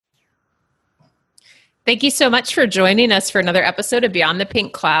Thank you so much for joining us for another episode of Beyond the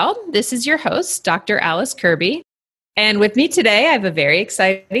Pink Cloud. This is your host, Dr. Alice Kirby. And with me today, I have a very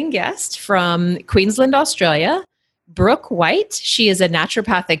exciting guest from Queensland, Australia, Brooke White. She is a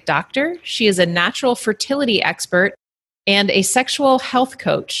naturopathic doctor. She is a natural fertility expert and a sexual health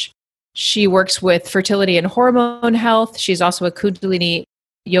coach. She works with fertility and hormone health. She's also a Kundalini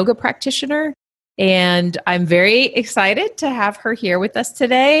yoga practitioner. And I'm very excited to have her here with us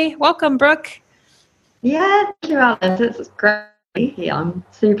today. Welcome, Brooke. Yeah, thank you, Alice. It's great to be here. I'm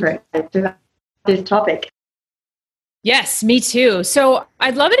super excited about this topic. Yes, me too. So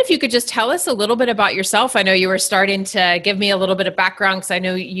I'd love it if you could just tell us a little bit about yourself. I know you were starting to give me a little bit of background because I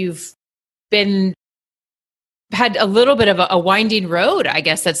know you've had a little bit of a winding road, I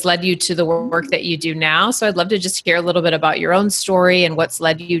guess, that's led you to the work that you do now. So I'd love to just hear a little bit about your own story and what's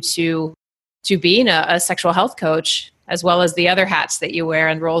led you to being a sexual health coach, as well as the other hats that you wear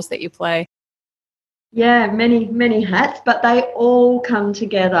and roles that you play. Yeah, many hats, but they all come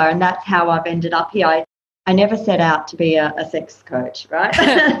together, and that's how I've ended up here. I never set out to be a sex coach, right?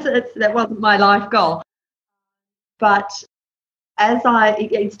 That wasn't my life goal. But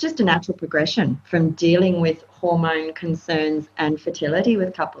it's just a natural progression from dealing with hormone concerns and fertility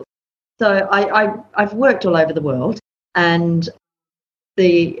with couples. So I've worked all over the world, and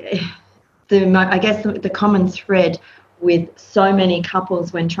I guess the common thread with so many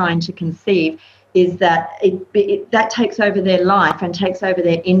couples when trying to conceive is that that takes over their life and takes over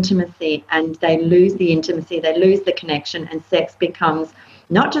their intimacy, and they lose the intimacy, they lose the connection, and sex becomes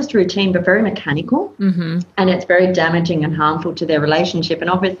not just routine but very mechanical. Mm-hmm. And it's very damaging and harmful to their relationship. And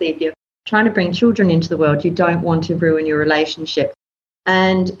obviously if you're trying to bring children into the world, you don't want to ruin your relationship.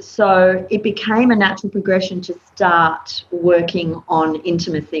 And so it became a natural progression to start working on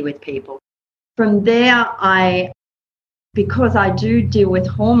intimacy with people. From there, because I do deal with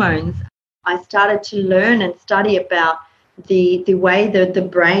hormones, I started to learn and study about the way that the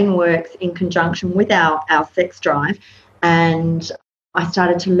brain works in conjunction with our sex drive. And I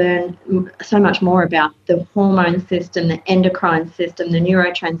started to learn so much more about the hormone system, the endocrine system, the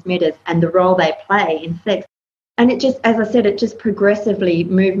neurotransmitters, and the role they play in sex. And it just, as I said, it just progressively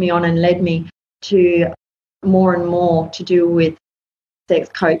moved me on and led me to more and more to do with sex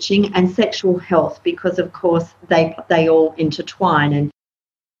coaching and sexual health, because of course they all intertwine, and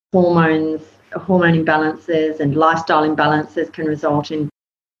hormone imbalances and lifestyle imbalances can result in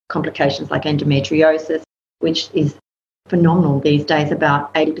complications like endometriosis, which is phenomenal these days.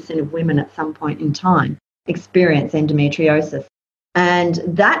 About 80% of women at some point in time experience endometriosis, and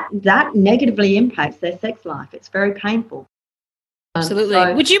that negatively impacts their sex life. It's very painful.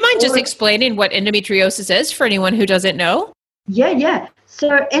 Absolutely. Would you mind just explaining what endometriosis is for anyone who doesn't know? Yeah.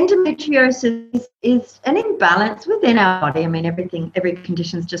 So endometriosis is an imbalance within our body. I mean, every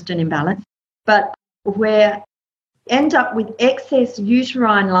condition is just an imbalance, but where end up with excess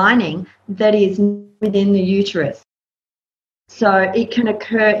uterine lining that is within the uterus. So it can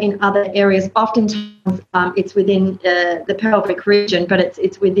occur in other areas. Oftentimes it's within the pelvic region, but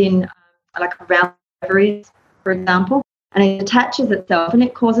it's within like around the ovaries, for example, and it attaches itself and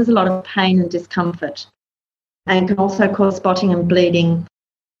it causes a lot of pain and discomfort, and can also cause spotting and bleeding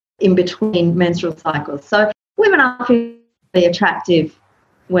in between menstrual cycles. So women are really attractive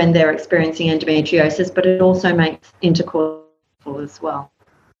when they're experiencing endometriosis, but it also makes intercourse as well.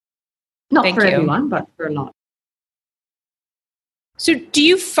 Not for everyone, but for a lot. So do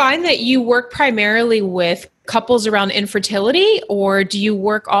you find that you work primarily with couples around infertility, or do you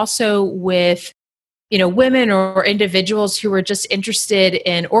work also with, women or individuals who are just interested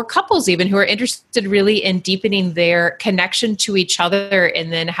in, or couples even, who are interested really in deepening their connection to each other,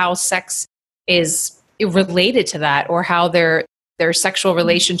 and then how sex is related to that, or how their sexual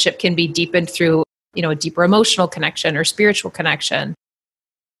relationship can be deepened through, a deeper emotional connection or spiritual connection?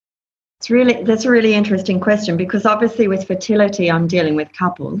 That's a really interesting question, because obviously with fertility, I'm dealing with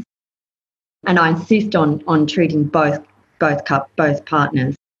couples, and I insist on treating both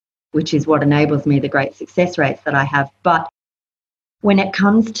partners, which is what enables me the great success rates that I have. But when it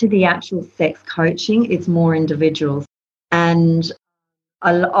comes to the actual sex coaching, it's more individuals, and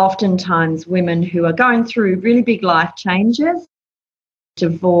oftentimes women who are going through really big life changes,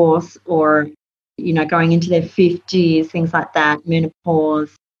 divorce, or going into their 50s, things like that,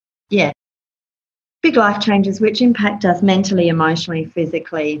 menopause. Yeah, big life changes which impact us mentally, emotionally,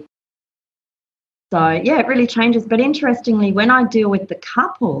 physically. So, yeah, it really changes. But interestingly, when I deal with the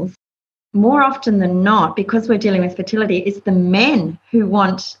couples, more often than not, because we're dealing with fertility, it's the men who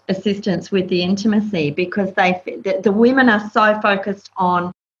want assistance with the intimacy, because the women are so focused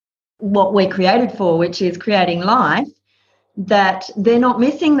on what we're created for, which is creating life, that they're not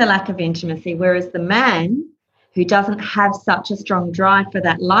missing the lack of intimacy, whereas the man who doesn't have such a strong drive for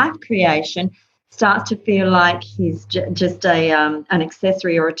that life creation starts to feel like he's just an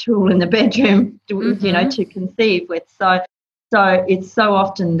accessory or a tool in the bedroom, to conceive with. So it's so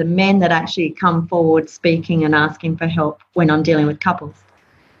often the men that actually come forward speaking and asking for help when I'm dealing with couples.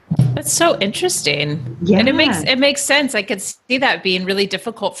 That's so interesting. Yeah. And it makes sense. I could see that being really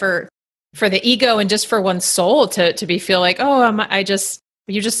difficult for the ego and just for one's soul to feel like, oh,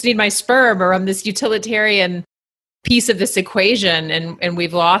 you just need my sperm, or I'm this utilitarian piece of this equation, and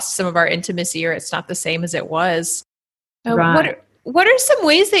we've lost some of our intimacy, or it's not the same as it was. Right. What are some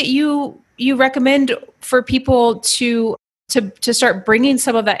ways that you recommend for people to start bringing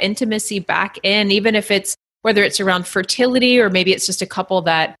some of that intimacy back in, even if it's whether it's around fertility, or maybe it's just a couple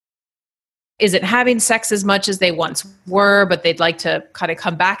that isn't having sex as much as they once were, but they'd like to kind of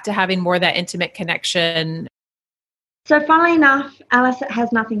come back to having more of that intimate connection? So funnily enough, Alice, it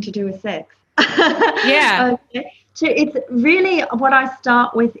has nothing to do with sex. Yeah. Okay. So it's really what I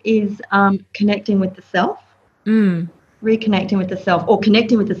start with is connecting with the self, reconnecting with the self, or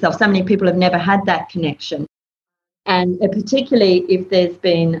connecting with the self. So many people have never had that connection. And particularly if there's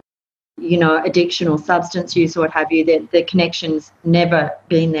been, addiction or substance use or what have you, the connection's never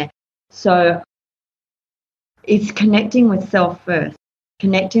been there. So it's connecting with self first,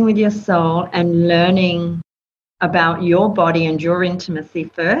 connecting with your soul and learning about your body and your intimacy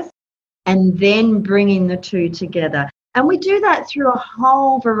first, and then bringing the two together. And we do that through a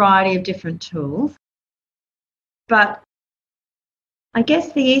whole variety of different tools. But I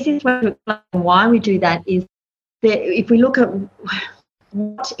guess the easiest way to explain why we do that is that if we look at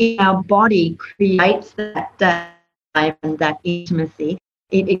what in our body creates that drive and that intimacy,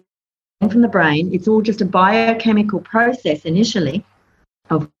 it comes from the brain. It's all just a biochemical process initially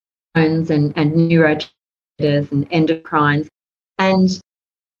of hormones and neurotransmitters and endocrines. And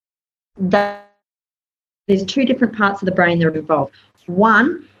that there's two different parts of the brain that are involved.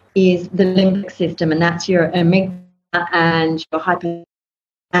 One is the limbic system, and that's your amygdala and your hypothalamus.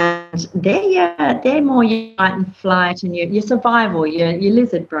 And they're more your fight and flight and your survival, your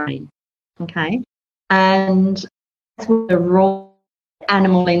lizard brain, okay? And that's where the raw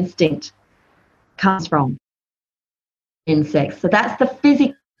animal instinct comes from in sex. So that's the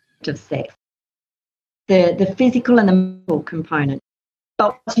physical of sex, the physical and the mental component.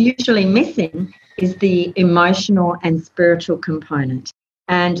 But what's usually missing is the emotional and spiritual component.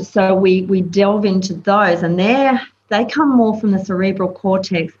 And so we delve into those, and they come more from the cerebral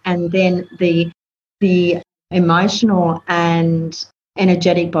cortex, and then the emotional and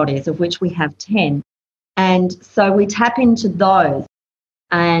energetic bodies, of which we have 10. And so we tap into those,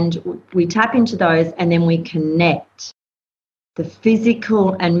 and then we connect the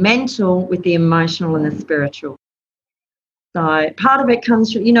physical and mental with the emotional and the spiritual. So part of it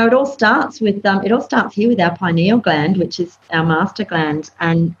comes from, it all starts here with our pineal gland, which is our master gland,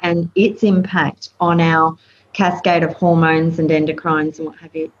 and its impact on our cascade of hormones and endocrines and what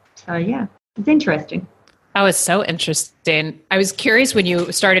have you. So yeah, it's interesting. Oh, it's so interesting. I was curious when you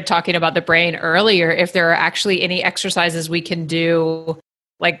started talking about the brain earlier, if there are actually any exercises we can do,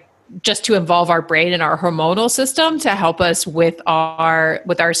 like just to involve our brain and our hormonal system to help us with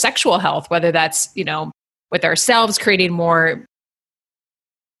our sexual health, whether that's, with ourselves, creating more,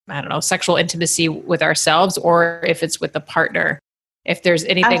 sexual intimacy with ourselves, or if it's with the partner. If there's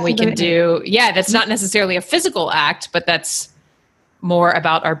anything Absolutely. We can do, that's not necessarily a physical act, but that's more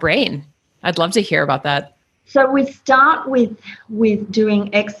about our brain. I'd love to hear about that. So we start with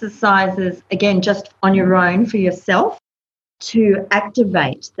doing exercises, again, just on your own for yourself to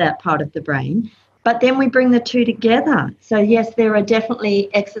activate that part of the brain. But then we bring the two together. So yes, there are definitely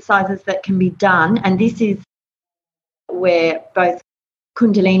exercises that can be done. And this is where both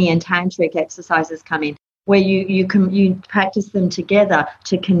Kundalini and Tantric exercises come in, where you practice them together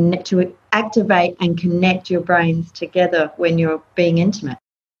to activate and connect your brains together when you're being intimate.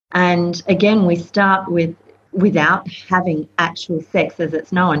 And again, we start without having actual sex as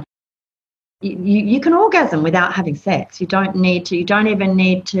it's known. You can orgasm without having sex. You don't even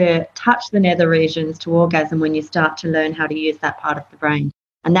need to touch the nether regions to orgasm when you start to learn how to use that part of the brain.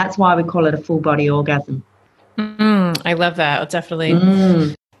 And that's why we call it a full body orgasm. I love that. Definitely.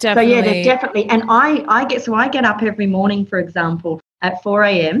 So yeah, there's definitely. And I get up every morning, for example, at 4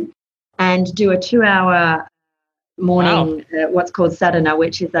 a.m. and do a 2-hour morning, what's called sadhana,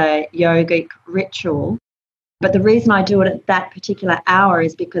 which is a yogic ritual. But the reason I do it at that particular hour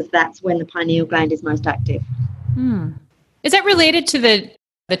is because that's when the pineal gland is most active. Is that related to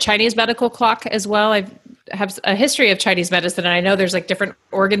the Chinese medical clock as well? I have a history of Chinese medicine, and I know there's like different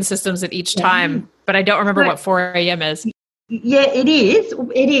organ systems at each time, but I don't remember what 4 a.m. is. Yeah, it is.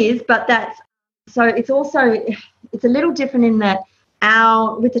 It is, but so it's also, it's a little different in that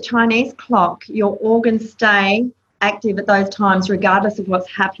with the Chinese clock, your organs stay active at those times regardless of what's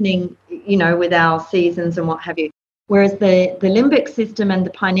happening, with our seasons and what have you. Whereas the limbic system and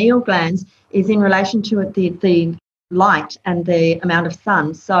the pineal glands is in relation to the light and the amount of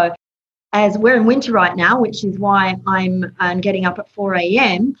sun. So as we're in winter right now, which is why I'm getting up at 4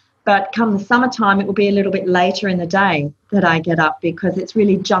 a.m., but come the summertime, it will be a little bit later in the day that I get up because it's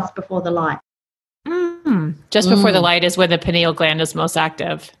really just before the light. Just before the light is when the pineal gland is most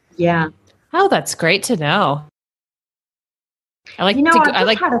active. Yeah. Oh, that's great to know. I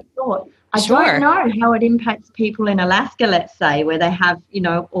had a thought. I Sure. don't know how it impacts people in Alaska, let's say, where they have,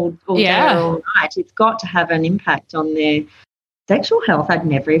 all day or all night. It's got to have an impact on their sexual health. I'd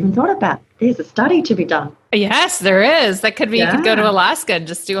never even thought about. There's a study to be done. Yes, there is. That could be, You could go to Alaska and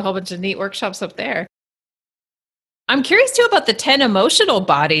just do a whole bunch of neat workshops up there. I'm curious too about the 10 emotional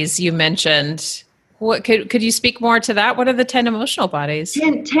bodies you mentioned. What could you speak more to that? What are the 10 emotional bodies?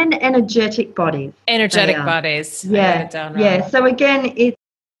 10 energetic bodies. Energetic bodies. Yeah. Yeah. So again,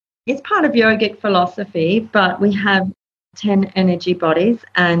 it's part of yogic philosophy, but we have 10 energy bodies.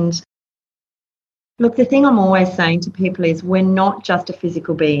 And look, the thing I'm always saying to people is we're not just a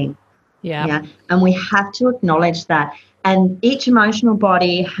physical being. Yeah. And we have to acknowledge that. And each emotional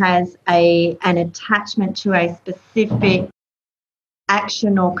body has an attachment to a specific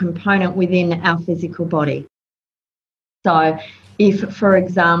action or component within our physical body. So for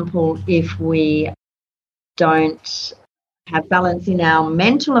example, if we don't have balance in our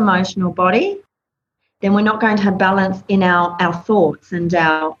mental emotional body, then we're not going to have balance in our thoughts and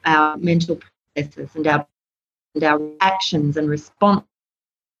our mental processes and our actions and response.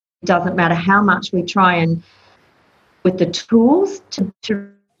 It doesn't matter how much we try and with the tools to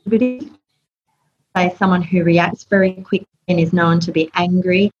say someone who reacts very quickly and is known to be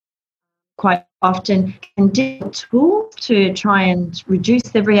angry quite often can do tools to try and reduce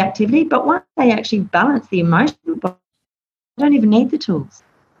their reactivity, but once they actually balance the emotional body, they don't even need the tools.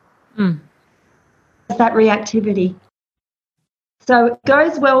 It's that reactivity. So it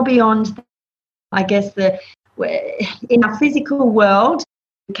goes well beyond, I guess, in our physical world,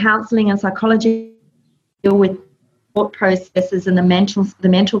 counselling and psychology deal with thought processes and the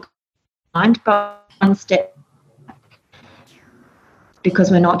mental mind, but one step,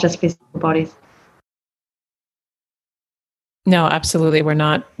 because we're not just physical bodies. No, absolutely. We're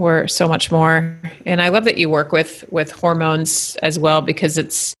not. We're so much more. And I love that you work with hormones as well, because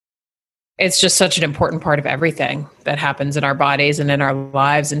it's just such an important part of everything that happens in our bodies and in our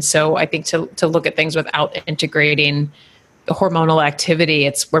lives. And so I think to look at things without integrating the hormonal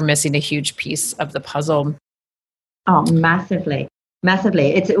activity, we're missing a huge piece of the puzzle. Oh, massively.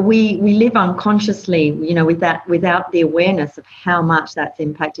 Massively. We live unconsciously, without the awareness of how much that's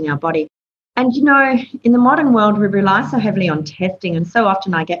impacting our body. And, in the modern world, we rely so heavily on testing. And so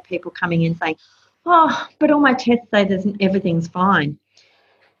often I get people coming in saying, oh, but all my tests say everything's fine.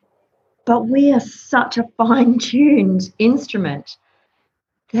 But we are such a fine-tuned instrument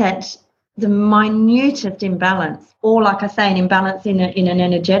that the minutest imbalance, or like I say, an imbalance in an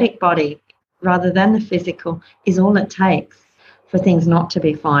energetic body rather than the physical, is all it takes for things not to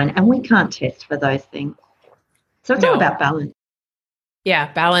be fine. And we can't test for those things. So it's all about balance.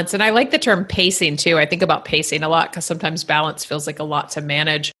 Yeah, balance. And I like the term pacing too. I think about pacing a lot because sometimes balance feels like a lot to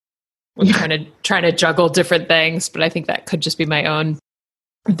manage. We're trying to juggle different things, but I think that could just be my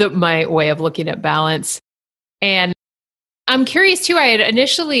way of looking at balance. And I'm curious too. I had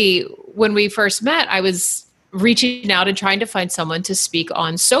initially, when we first met, I was reaching out and trying to find someone to speak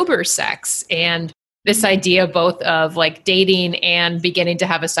on sober sex and this idea both of like dating and beginning to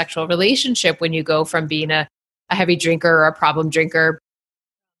have a sexual relationship when you go from being a heavy drinker or a problem drinker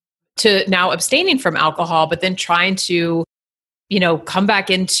to now abstaining from alcohol, but then trying to, come back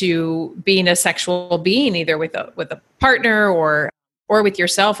into being a sexual being, either with a partner or with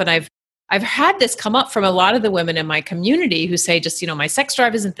yourself. And I've had this come up from a lot of the women in my community who say just, my sex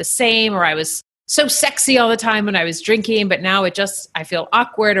drive isn't the same, or I was so sexy all the time when I was drinking, but now I feel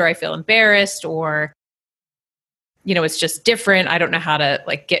awkward, or I feel embarrassed, or, it's just different. I don't know how to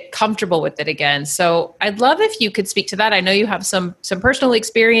get comfortable with it again. So I'd love if you could speak to that. I know you have some personal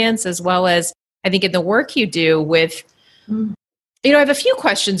experience, as well as I think in the work you do with, I have a few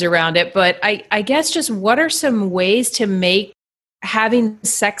questions around it, but I guess just what are some ways to make having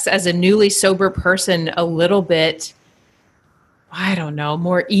sex as a newly sober person a little bit, I don't know,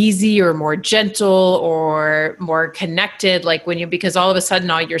 more easy or more gentle or more connected, because all of a sudden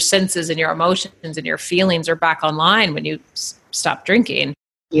all your senses and your emotions and your feelings are back online when you stop drinking.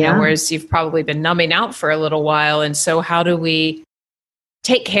 Yeah. Whereas you've probably been numbing out for a little while. And so how do we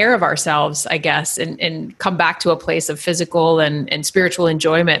take care of ourselves, I guess, and come back to a place of physical and spiritual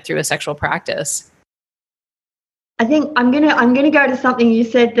enjoyment through a sexual practice? I think I'm gonna go to something you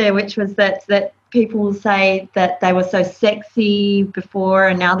said there, which was that people will say that they were so sexy before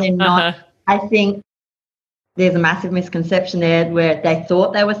and now they're not. Uh-huh. I think there's a massive misconception there where they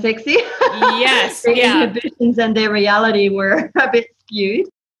thought they were sexy. Yes, Their yeah. inhibitions and their reality were a bit skewed.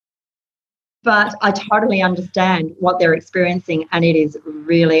 But I totally understand what they're experiencing, and it is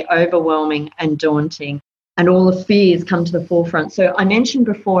really overwhelming and daunting. And all the fears come to the forefront. So I mentioned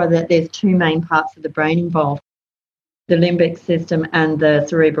before that there's two main parts of the brain involved, the limbic system and the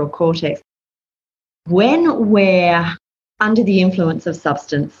cerebral cortex. When we're under the influence of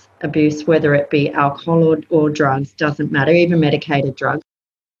substance abuse, whether it be alcohol or drugs, doesn't matter, even medicated drugs,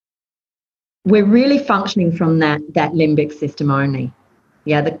 we're really functioning from that limbic system only.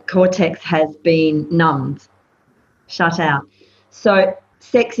 Yeah, the cortex has been numbed, shut out. So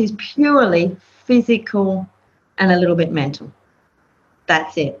sex is purely physical and a little bit mental.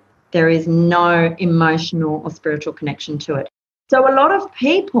 That's it. There is no emotional or spiritual connection to it. So a lot of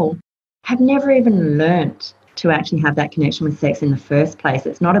people have never even learnt to actually have that connection with sex in the first place.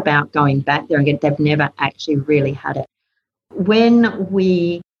 It's not about going back there and they've never actually really had it. When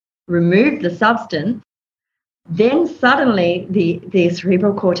we remove the substance, then suddenly the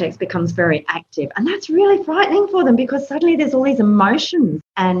cerebral cortex becomes very active. And that's really frightening for them because suddenly there's all these emotions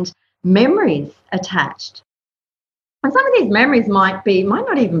and memories attached. And some of these memories might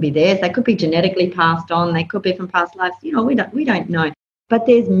not even be theirs. They could be genetically passed on. They could be from past lives. We don't know. But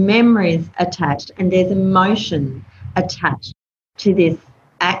there's memories attached and there's emotion attached to this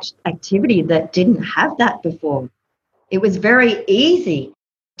activity that didn't have that before. It was very easy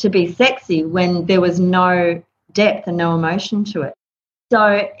to be sexy when there was no depth and no emotion to it.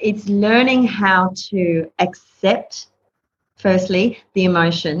 So it's learning how to accept, firstly, the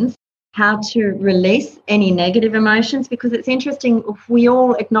emotions, how to release any negative emotions, because it's interesting, if we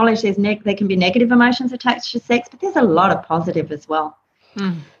all acknowledge there can be negative emotions attached to sex, but there's a lot of positive as well.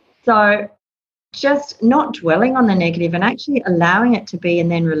 So just not dwelling on the negative and actually allowing it to be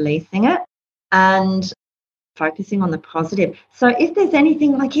and then releasing it and focusing on the positive. So if there's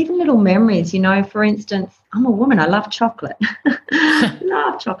anything like even little memories, for instance, I'm a woman, I love chocolate.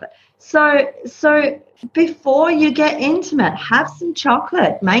 Love chocolate. So before you get intimate, have some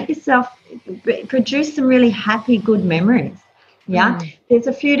chocolate. Produce some really happy, good memories. Yeah. There's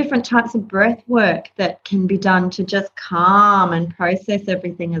a few different types of breath work that can be done to just calm and process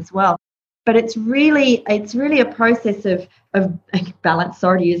everything as well. But it's really a process of balance.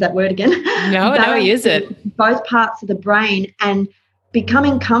 Sorry to use that word again. No, use it. Both parts of the brain and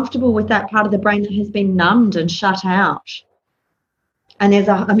becoming comfortable with that part of the brain that has been numbed and shut out. And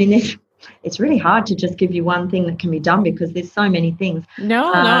it's really hard to just give you one thing that can be done because there's so many things.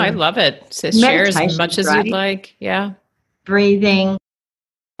 No, I love it. So share as much as you'd like. Yeah. Breathing.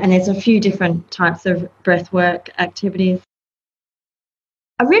 And there's a few different types of breath work activities.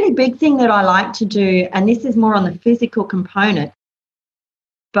 A really big thing that I like to do, and this is more on the physical component,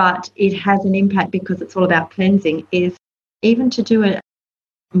 but it has an impact because it's all about cleansing, is even to do a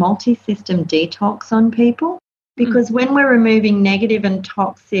multi-system detox on people. Because when we're removing negative and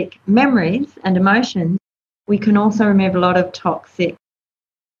toxic memories and emotions, we can also remove a lot of toxic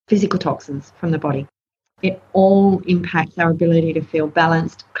physical toxins from the body. It all impacts our ability to feel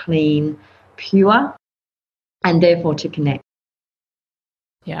balanced, clean, pure, and therefore to connect.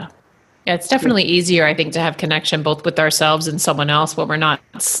 Yeah. Yeah, it's definitely easier, I think, to have connection both with ourselves and someone else when we're not,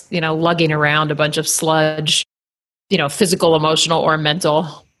 lugging around a bunch of sludge, physical, emotional, or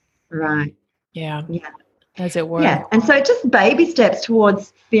mental. Right. Yeah. As it were. Yeah. And so just baby steps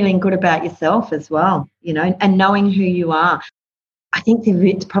towards feeling good about yourself as well, and knowing who you are. I think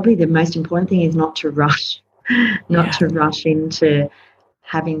probably the most important thing is not to rush, to rush into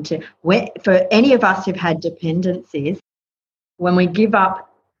having to, for any of us who've had dependencies, when we give up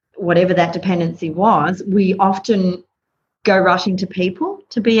whatever that dependency was, we often go rushing to people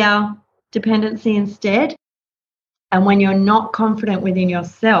to be our dependency instead. And when you're not confident within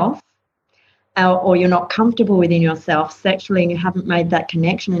yourself, or you're not comfortable within yourself sexually and you haven't made that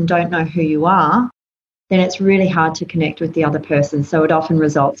connection and don't know who you are, then it's really hard to connect with the other person. So it often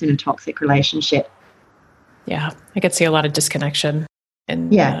results in a toxic relationship. Yeah, I could see a lot of disconnection.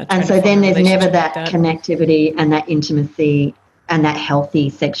 And so then there's never that connectivity and that intimacy and that healthy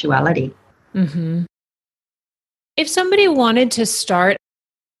sexuality. Mm-hmm. If somebody wanted to start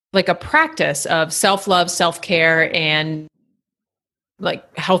like a practice of self-love, self-care, and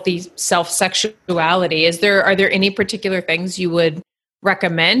like healthy self-sexuality, are there any particular things you would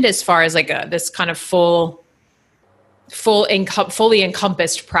recommend as far as like this kind of fully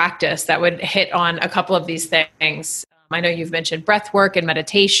encompassed practice that would hit on a couple of these things? I know you've mentioned breath work and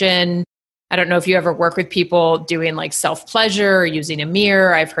meditation. I don't know if you ever work with people doing like self-pleasure or using a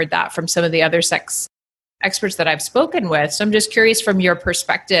mirror. I've heard that from some of the other sex experts that I've spoken with. So I'm just curious from your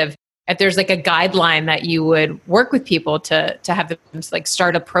perspective, if there's like a guideline that you would work with people to have them like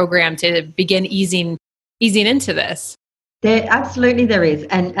start a program to begin easing into this. Absolutely there is.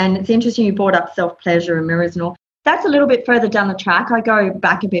 And it's interesting you brought up self-pleasure and mirrors and all. That's a little bit further down the track. I go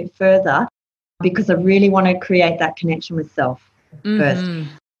back a bit further because I really want to create that connection with self first.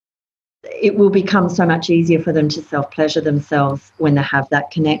 It will become so much easier for them to self-pleasure themselves when they have that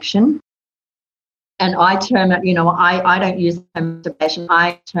connection. And I term it, I don't use masturbation.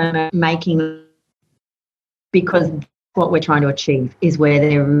 I term it making, because what we're trying to achieve is where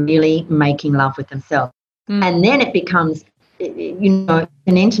they're really making love with themselves. And then it becomes, an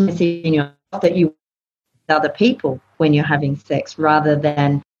intimacy in yourself that you with other people when you're having sex, rather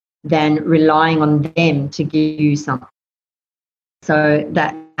than relying on them to give you something. So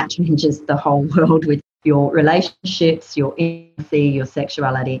that changes the whole world with your relationships, your intimacy, your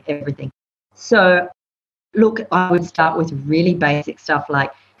sexuality, everything. So, look, I would start with really basic stuff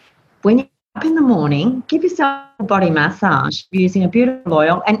like when you're up in the morning, give yourself a body massage using a beautiful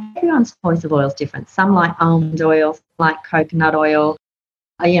oil, and everyone's choice of oil is different. Some like almond oil, some like coconut oil.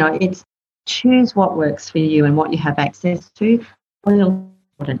 It's choose what works for you and what you have access to. Oil is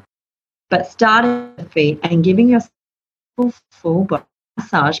important. But start at the feet and giving yourself full body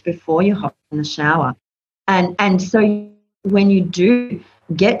massage before you hop in the shower. And so when you do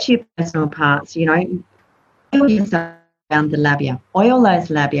get to your personal parts, oil yourself around the labia, oil those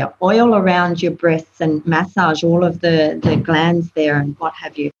labia, oil around your breasts and massage all of the glands there and what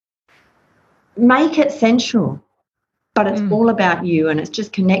have you. Make it sensual, but it's all about you, and it's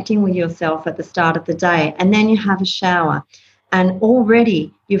just connecting with yourself at the start of the day. And then you have a shower and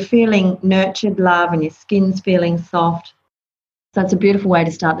already you're feeling nurtured, love, and your skin's feeling soft. So it's a beautiful way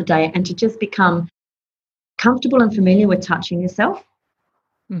to start the day and to just become comfortable and familiar with touching yourself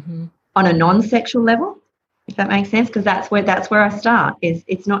on a non-sexual level, if that makes sense, because that's where I start.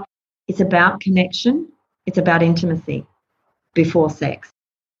 It's about connection, it's about intimacy before sex.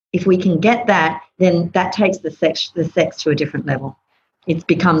 If we can get that, then that takes the sex to a different level. It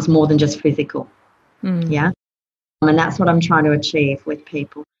becomes more than just physical. Yeah. And that's what I'm trying to achieve with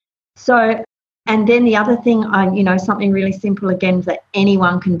people. So, and then the other thing, something really simple again that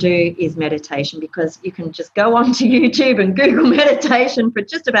anyone can do is meditation, because you can just go onto YouTube and Google meditation for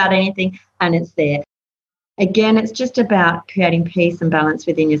just about anything and it's there. Again, it's just about creating peace and balance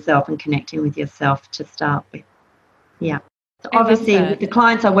within yourself and connecting with yourself to start with. Yeah. So obviously, with the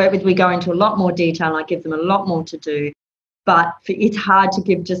clients I work with, we go into a lot more detail and I give them a lot more to do. But it's hard to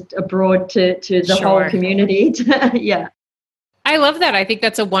give just abroad to the whole community. Yeah. I love that. I think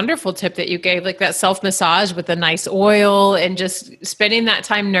that's a wonderful tip that you gave, like that self-massage with a nice oil and just spending that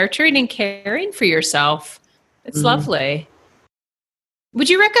time nurturing and caring for yourself. It's lovely. Would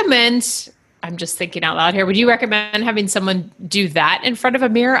you recommend, I'm just thinking out loud here, would you recommend having someone do that in front of a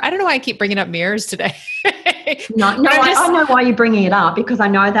mirror? I don't know why I keep bringing up mirrors today. No, I know why you're bringing it up, because I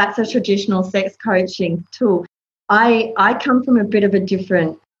know that's a traditional sex coaching tool. I come from a bit of a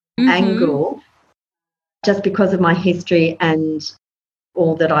different angle, just because of my history and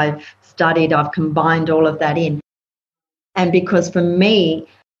all that I've studied. I've combined all of that in. And because for me,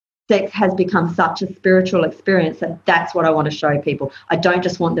 sex has become such a spiritual experience that's what I want to show people. I don't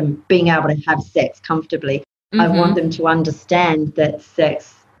just want them being able to have sex comfortably. I want them to understand that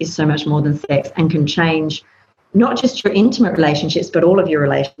sex is so much more than sex and can change not just your intimate relationships, but all of your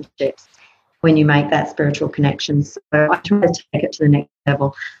relationships when you make that spiritual connection. So I try to take it to the next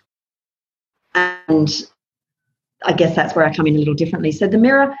level. And I guess that's where I come in a little differently. So the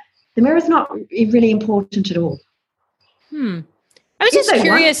mirror is not really important at all. I was just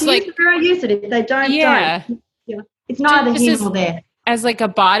curious, like, use the mirror, use it. If they don't, don't. Yeah. It's neither here nor there. As like a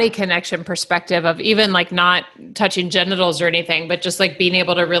body connection perspective of even like not touching genitals or anything, but just like being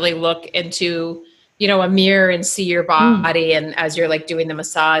able to really look into, a mirror and see your body and as you're like doing the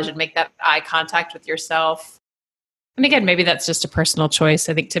massage and make that eye contact with yourself. And again, maybe that's just a personal choice.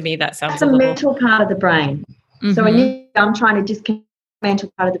 I think to me that sounds that's a mental part of the brain. So I'm trying to disconnect the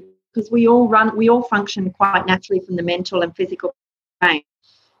mental part of the, because we all function quite naturally from the mental and physical brain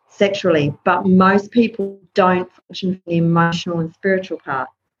sexually, but most people don't function from the emotional and spiritual part.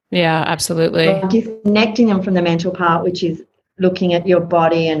 Yeah, absolutely. So disconnecting them from the mental part, which is looking at your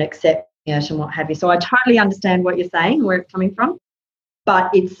body and accepting it and what have you. So I totally understand what you're saying, where it's coming from. but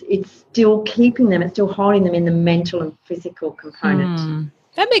it's still keeping them, it's still holding them in the mental and physical component.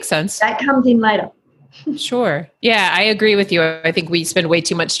 That makes sense. That comes in later. Sure. Yeah, I agree with you. I think we spend way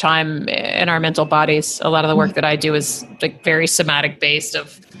too much time in our mental bodies. A lot of the work that I do is like very somatic based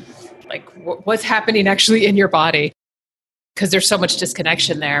of like what's happening actually in your body, because there's so much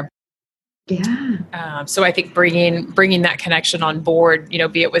disconnection there. Yeah. So I think bringing that connection on board,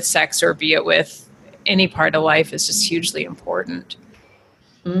 be it with sex or be it with any part of life, is just hugely important.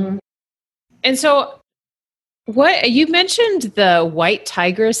 And so what you mentioned, the white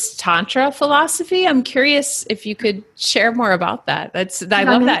tigress tantra philosophy. I'm curious if you could share more about that. I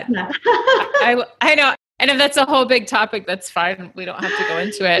love that. I know. And if that's a whole big topic, that's fine. We don't have to go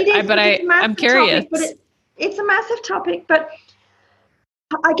into it. I'm curious. Topic, it's a massive topic, but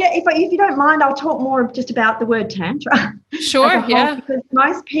I get, if you don't mind, I'll talk more just about the word tantra. Sure, yeah. Because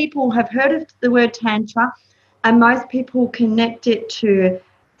most people have heard of the word tantra, and most people connect it to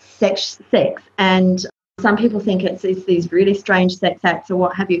sex, and some people think it's these really strange sex acts or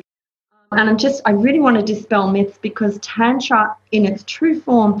what have you. And I really want to dispel myths, because tantra in its true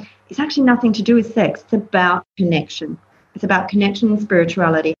form is actually nothing to do with sex. It's about connection. It's about connection and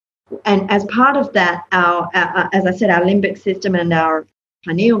spirituality. And as part of that, as I said, our limbic system and our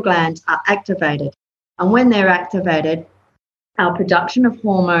pineal gland are activated. And when they're activated, our production of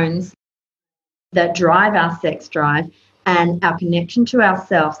hormones that drive our sex drive and our connection to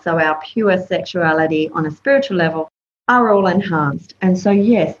ourselves, so our pure sexuality on a spiritual level, are all enhanced. And so,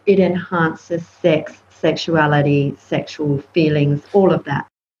 yes, it enhances sex, sexuality, sexual feelings, all of that.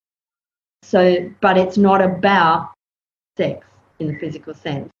 So, but it's not about sex in the physical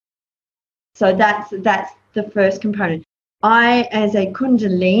sense. So that's the first component. I, as a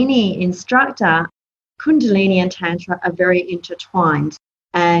Kundalini instructor, Kundalini and Tantra are very intertwined.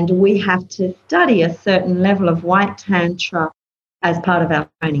 And we have to study a certain level of white tantra as part of our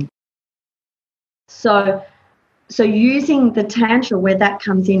training. So using the tantra where that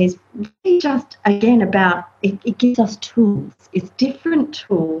comes in is really just, again, about it gives us tools. It's different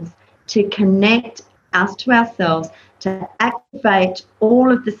tools to connect us to ourselves, to activate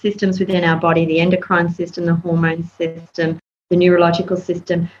all of the systems within our body, the endocrine system, the hormone system, the neurological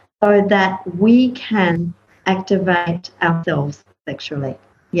system, so that we can activate ourselves sexually.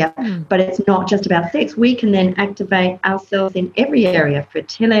 Yeah, but it's not just about sex. We can then activate ourselves in every area,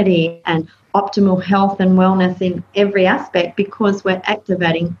 fertility and optimal health and wellness in every aspect, because we're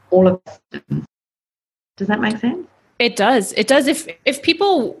activating all of them. Does that make sense? It does. It does. If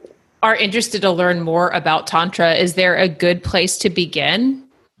people are interested to learn more about Tantra, is there a good place to begin?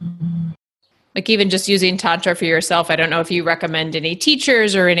 Like even just using Tantra for yourself, I don't know if you recommend any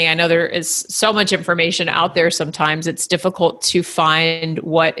teachers or I know there is so much information out there. Sometimes it's difficult to find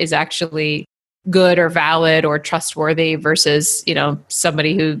what is actually good or valid or trustworthy versus,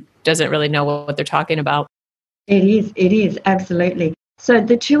 somebody who doesn't really know what they're talking about. It is absolutely. So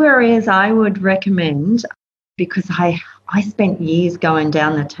the two areas I would recommend, because I spent years going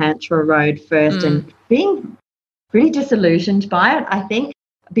down the Tantra road first and being really disillusioned by it, I think,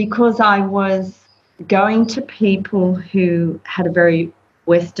 because I was going to people who had a very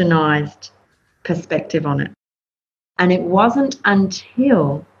westernized perspective on it. And it wasn't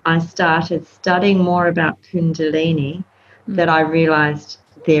until I started studying more about Kundalini that I realized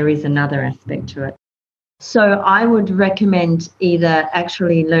there is another aspect to it. So I would recommend either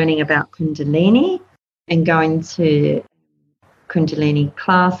actually learning about Kundalini and going to Kundalini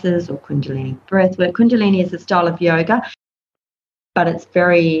classes or Kundalini breathwork. Kundalini is a style of yoga, but it's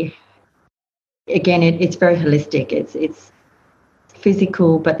very, again, it's very holistic. It's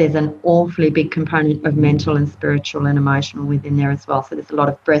physical, but there's an awfully big component of mental and spiritual and emotional within there as well. So there's a lot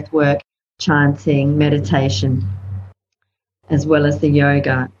of breath work, chanting, meditation, as well as the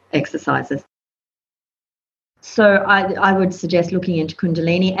yoga exercises. So I would suggest looking into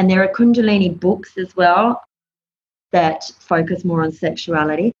Kundalini, and there are Kundalini books as well that focus more on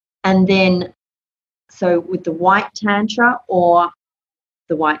sexuality. And then, so with the white tantra or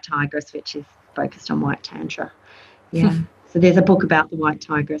the white tigress, which is focused on white tantra. Yeah. So there's a book about the white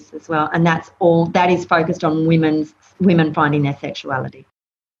tigress as well, and that is focused on women finding their sexuality.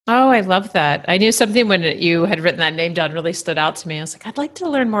 Oh, I love that. I knew something when you had written that name down really stood out to me. I was like, I'd like to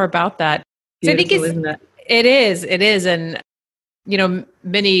learn more about that. Beautiful, I think isn't it? It is. And,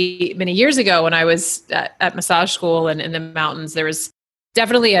 many, many years ago when I was at massage school and in the mountains, there was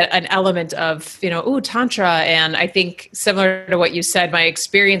definitely an element of, Tantra. And I think similar to what you said, my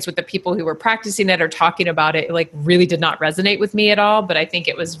experience with the people who were practicing it or talking about it, like really did not resonate with me at all. But I think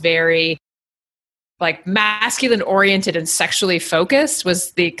it was very like masculine oriented and sexually focused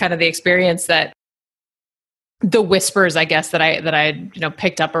was the kind of the experience that the whispers, I guess, that I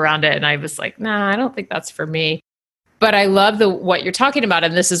picked up around it. And I was like, nah, I don't think that's for me. But I love what you're talking about.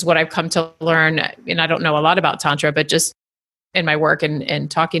 And this is what I've come to learn. And I don't know a lot about Tantra, but just in my work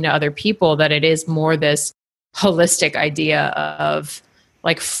and talking to other people, that it is more this holistic idea of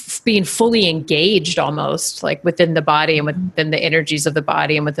like being fully engaged almost like within the body and within the energies of the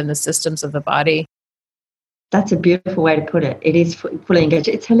body and within the systems of the body. That's a beautiful way to put it. It is fully engaged.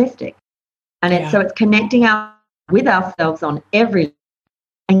 It's holistic. And so it's connecting with ourselves on every,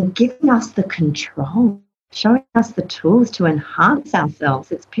 and giving us the control, showing us the tools to enhance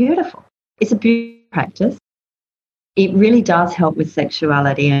ourselves. It's beautiful. It's a beautiful practice. It really does help with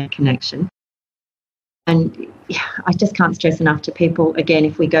sexuality and connection. And I just can't stress enough to people, again,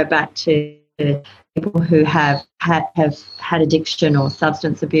 if we go back to people who have had addiction or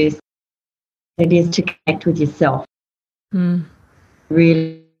substance abuse, it is to connect with yourself.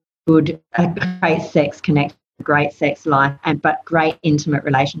 Really good, great sex connection, great sex life, but great intimate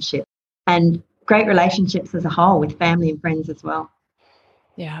relationship. And great relationships as a whole with family and friends as well.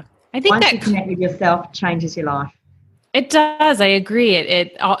 Yeah. I think once you connect with yourself, changes your life. It does. I agree.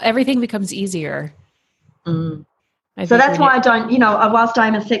 Everything becomes easier. So that's why I don't, whilst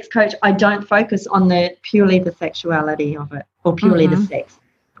I'm a sex coach, I don't focus on purely the sexuality of it, or purely the sex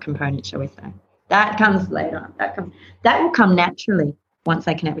component, shall we say. That comes later. That will come naturally once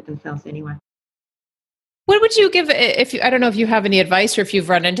they connect with themselves anyway. What would you give I don't know if you have any advice or if you've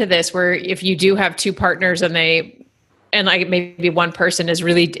run into this, where if you do have two partners and like maybe one person is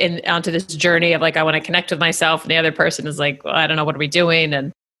really onto this journey of like, I want to connect with myself, and the other person is like, well, I don't know, what are we doing?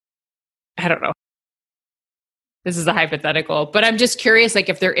 And I don't know. This is a hypothetical, but I'm just curious, like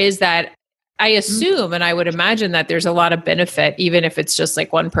if there is that, I assume, and I would imagine that there's a lot of benefit, even if it's just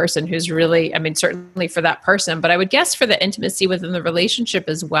like one person who's really, I mean, certainly for that person, but I would guess for the intimacy within the relationship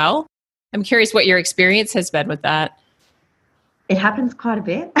as well. I'm curious what your experience has been with that. It happens quite a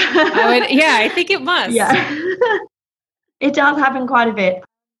bit. I think it must. Yeah, it does happen quite a bit.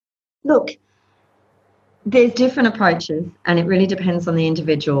 Look, there's different approaches, and it really depends on the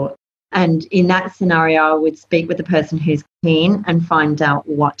individual. And in that scenario, I would speak with the person who's keen and find out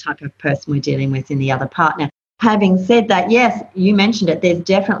what type of person we're dealing with in the other partner. Having said that, yes, you mentioned it, there's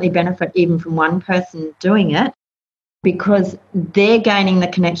definitely benefit even from one person doing it, because they're gaining the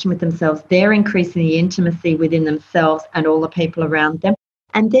connection with themselves, they're increasing the intimacy within themselves and all the people around them,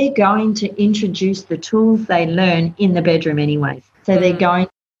 and they're going to introduce the tools they learn in the bedroom anyways. So they're going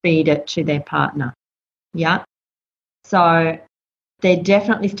to feed it to their partner. Yeah. So they're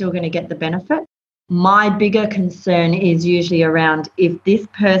definitely still going to get the benefit. My bigger concern is usually around, if this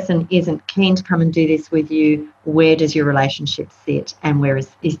person isn't keen to come and do this with you, where does your relationship sit, and where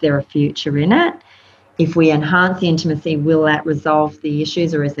is there a future in it? If we enhance the intimacy, will that resolve the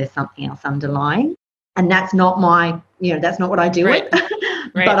issues, or is there something else underlying? And that's not that's not what I deal with.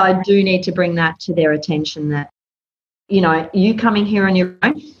 Right. But I do need to bring that to their attention, that, you coming here on your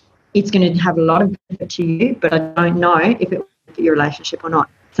own, it's going to have a lot of benefit to you, but I don't know if it will fit your relationship or not.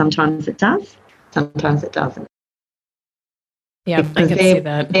 Sometimes it does, sometimes it doesn't. Yeah, because I can see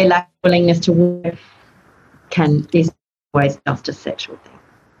that. Their lack of willingness to work is always just a sexual thing.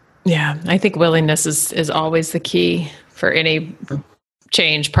 Yeah, I think willingness is always the key for any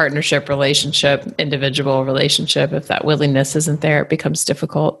change, partnership, relationship, individual relationship. If that willingness isn't there, it becomes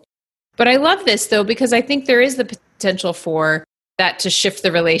difficult. But I love this, though, because I think there is the potential for that to shift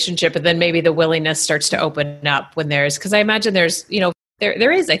the relationship, and then maybe the willingness starts to open up when because I imagine there's,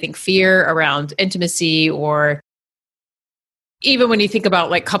 there is, I think, fear around intimacy, or even when you think about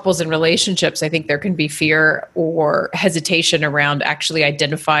like couples and relationships, I think there can be fear or hesitation around actually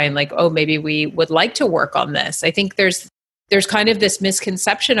identifying like, oh, maybe we would like to work on this. I think there's kind of this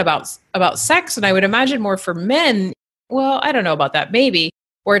misconception about sex. And I would imagine more for men. Well, I don't know about that, maybe,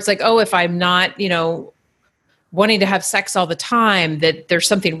 where it's like, oh, if I'm not, wanting to have sex all the time, that there's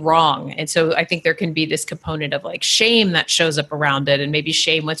something wrong. And so I think there can be this component of like shame that shows up around it, and maybe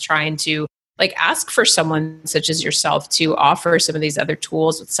shame with trying to like ask for someone such as yourself to offer some of these other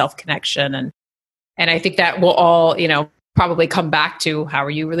tools with self-connection. And I think that will all, probably come back to how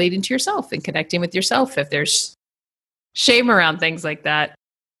are you relating to yourself and connecting with yourself if there's shame around things like that.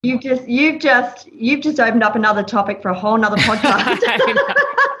 You've just opened up another topic for a whole nother podcast.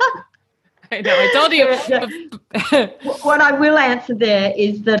 I know. I told you. What I will answer there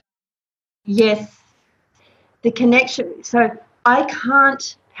is that, yes, the connection. So I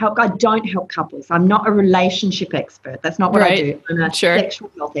don't help couples. I'm not a relationship expert. That's not what I do. I'm a sexual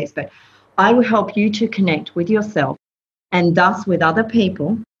health expert. I will help you to connect with yourself and thus with other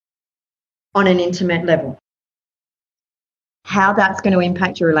people on an intimate level. How that's going to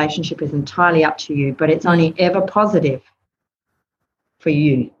impact your relationship is entirely up to you, but it's only ever positive for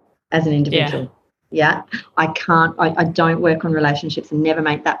you as an individual. Yeah. I don't work on relationships and never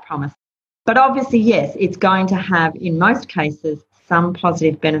make that promise. But obviously, yes, it's going to have, in most cases, some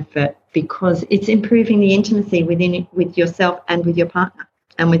positive benefit because it's improving the intimacy with yourself and with your partner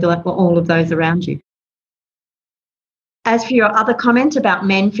and with all of those around you. As for your other comment about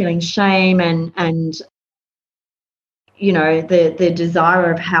men feeling shame and you know, the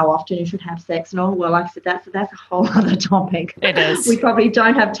desire of how often you should have sex and all, well, like I said, that's a whole other topic. It is. We probably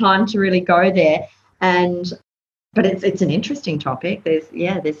don't have time to really go there. But it's an interesting topic.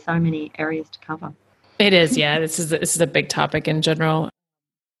 There's so many areas to cover. It is, yeah. This is a big topic in general.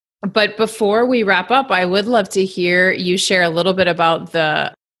 But before we wrap up, I would love to hear you share a little bit about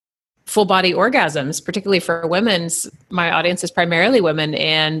the full body orgasms, particularly for women. My audience is primarily women,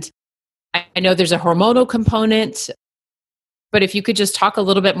 and I know there's a hormonal component. But if you could just talk a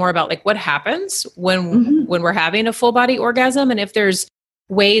little bit more about like what happens when we're having a full body orgasm, and if there's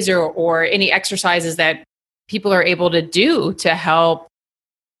ways or any exercises that people are able to do to help,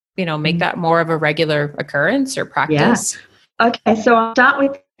 you know, make that more of a regular occurrence or practice. Yeah. Okay, so I'll start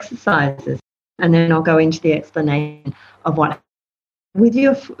with exercises and then I'll go into the explanation of what. With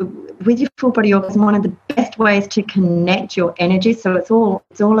your full body orgasm, one of the best ways to connect your energy, so it's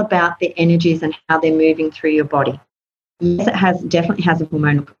all about the energies and how they're moving through your body. Yes, it definitely has a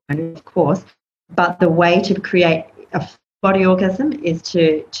hormonal component, of course, but the way to create a full body orgasm is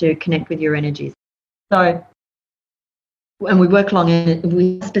to connect with your energies. So, and we work along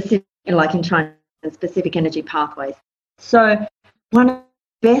with specific, like in China, specific energy pathways. So one of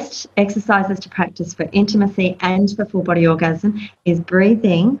the best exercises to practice for intimacy and for full body orgasm is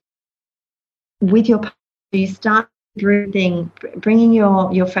breathing with your partner. You start breathing, bringing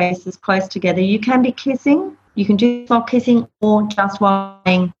your faces close together. You can be kissing. You can do while kissing or just while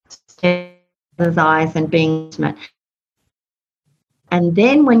being staring in others' eyes and being intimate. And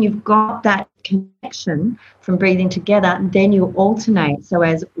then when you've got that connection from breathing together, then you alternate. So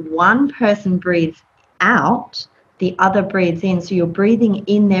as one person breathes out, the other breathes in. So you're breathing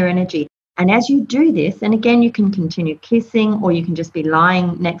in their energy. And as you do this, and again, you can continue kissing or you can just be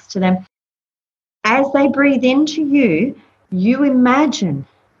lying next to them. As they breathe into you, you imagine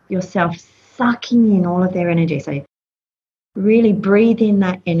yourself sucking in all of their energy. So really breathe in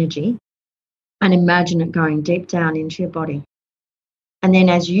that energy and imagine it going deep down into your body. And then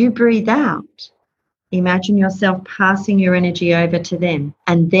as you breathe out, imagine yourself passing your energy over to them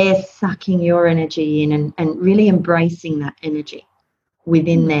and they're sucking your energy in and really embracing that energy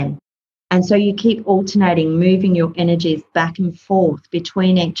within them. And so you keep alternating, moving your energies back and forth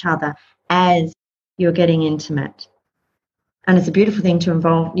between each other as you're getting intimate. And it's a beautiful thing to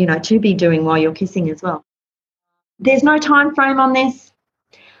involve, you know, to be doing while you're kissing as well. There's no time frame on this.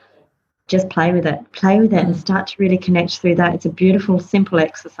 Just play with it and start to really connect through that. It's a beautiful, simple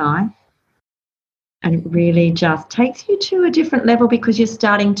exercise. And it really just takes you to a different level because you're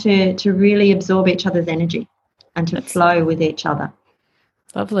starting to really absorb each other's energy and to flow with each other.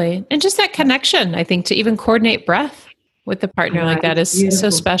 Lovely. And just that connection, I think, to even coordinate breath with the partner like that is beautiful. So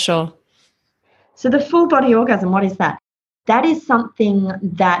special. So the full body orgasm, what is that? That is something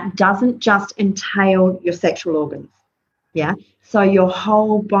that doesn't just entail your sexual organs. Yeah. So your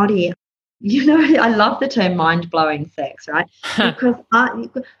whole body, you know, I love the term mind-blowing sex, right? Because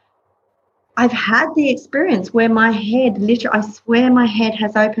I've had the experience where my head, literally, I swear my head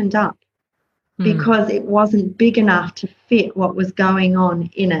has opened up because it wasn't big enough to fit what was going on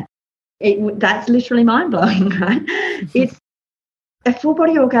in it. That's literally mind-blowing, right? It's a full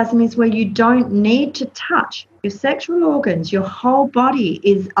body orgasm is where you don't need to touch your sexual organs. Your whole body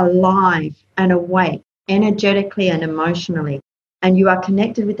is alive and awake, energetically and emotionally. And you are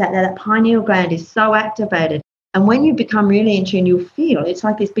connected with that. That pineal gland is so activated. And when you become really in tune, you'll feel it's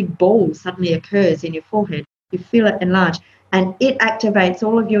like this big ball suddenly occurs in your forehead. You feel it enlarge. And it activates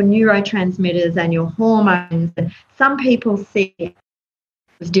all of your neurotransmitters and your hormones. And some people see it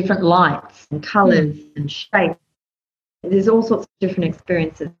with different lights and colours and shapes. There's all sorts of different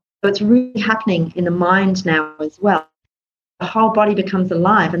experiences. So it's really happening in the mind now as well. The whole body becomes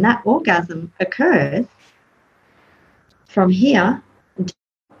alive, and that orgasm occurs from here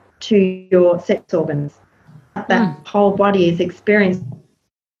to your sex organs. That whole body is experiencing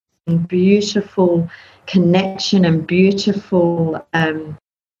beautiful connection and beautiful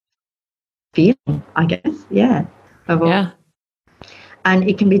feeling, I guess. Yeah. And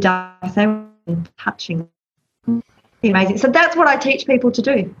it can be done touching. Amazing. So that's what I teach people to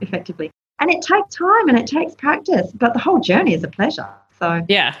do effectively. And it takes time and it takes practice, but the whole journey is a pleasure. So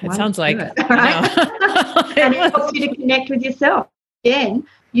yeah, it sounds like it, right? And it helps you to connect with yourself. Again,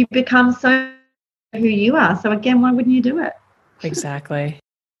 you become so who you are. So again, why wouldn't you do it? Exactly.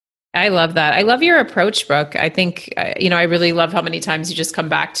 I love that. I love your approach, Brooke. I think, I really love how many times you just come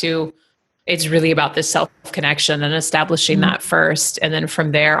back to it's really about this self-connection and establishing that first. And then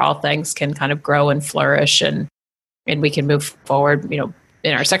from there, all things can kind of grow and flourish and we can move forward,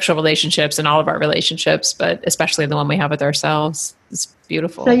 in our sexual relationships and all of our relationships, but especially the one we have with ourselves. It's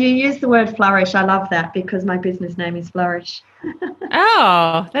beautiful. So you use the word flourish. I love that because my business name is Flourish.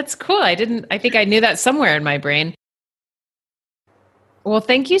 Oh, that's cool. I think I knew that somewhere in my brain. Well,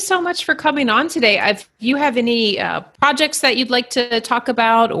 thank you so much for coming on today. If you have any projects that you'd like to talk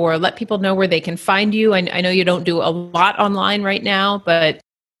about or let people know where they can find you, I know you don't do a lot online right now, but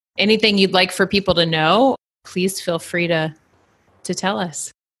anything you'd like for people to know, please feel free to tell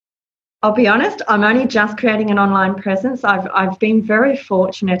us. I'll be honest, I'm only just creating an online presence. I've been very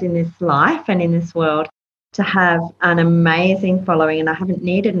fortunate in this life and in this world to have an amazing following, and I haven't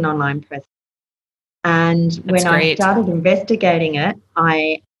needed an online presence. And when I started investigating it,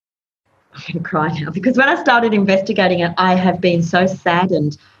 I'm going to cry now because when I started investigating it, I have been so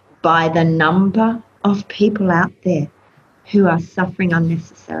saddened by the number of people out there who are suffering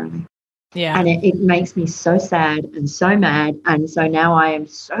unnecessarily. Yeah. And it makes me so sad and so mad. And so now I am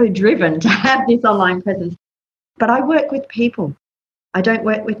so driven to have this online presence. But I work with people. I don't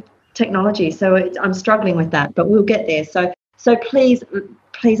work with technology. So I'm struggling with that, but we'll get there. So please,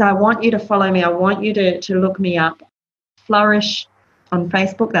 I want you to follow me. I want you to look me up. Flourish on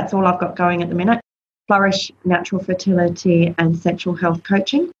Facebook. That's all I've got going at the minute. Flourish Natural Fertility and Sexual Health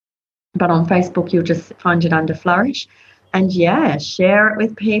Coaching. But on Facebook, you'll just find it under Flourish. And yeah, share it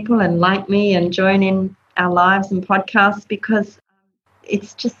with people and like me and join in our lives and podcasts because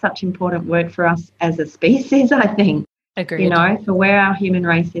it's just such important work for us as a species, I think. Agreed. For where our human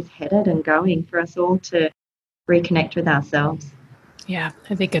race is headed and going, for us all to reconnect with ourselves. Yeah,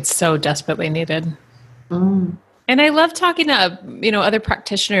 I think it's so desperately needed. Mm. And I love talking to, other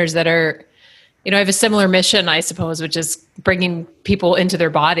practitioners that are, have a similar mission, I suppose, which is bringing people into their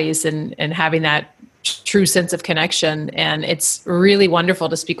bodies and having that true sense of connection. And it's really wonderful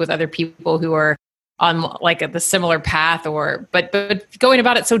to speak with other people who are on like the similar path but going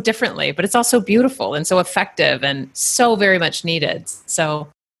about it so differently, but it's also beautiful and so effective and so very much needed. So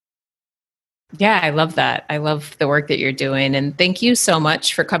yeah, I love that. I love the work that you're doing. And thank you so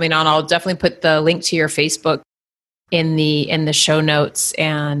much for coming on. I'll definitely put the link to your Facebook in the show notes.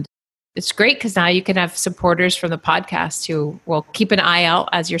 And it's great because now you can have supporters from the podcast who will keep an eye out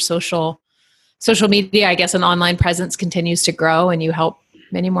as your social media, I guess, an online presence continues to grow and you help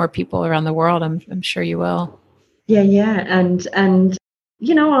many more people around the world. I'm sure you will. Yeah. And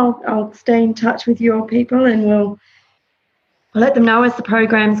I'll stay in touch with your people and I'll let them know as the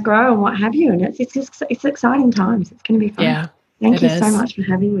programs grow and what have you. And it's exciting times. It's going to be fun. Yeah. Thank you so much for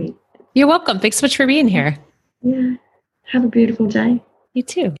having me. You're welcome. Thanks so much for being here. Yeah. Have a beautiful day. You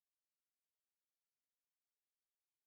too.